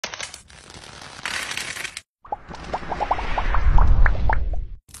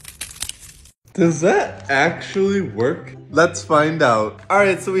Does that actually work? Let's find out. All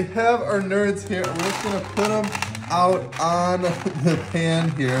right, so we have our nerds here, and we're just gonna put them out on the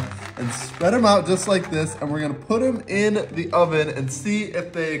pan here and spread them out just like this, and we're gonna put them in the oven and see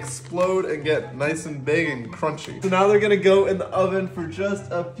if they explode and get nice and big and crunchy. So now they're gonna go in the oven for just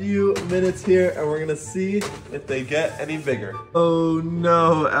a few minutes here, and we're gonna see if they get any bigger. Oh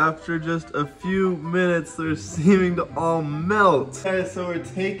no, after just a few minutes, they're seeming to all melt. Okay, so we're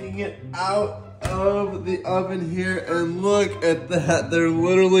taking it out of the oven here, and look at that. They're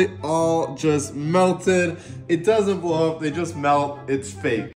literally all just melted. It doesn't blow up, they just melt. It's fake.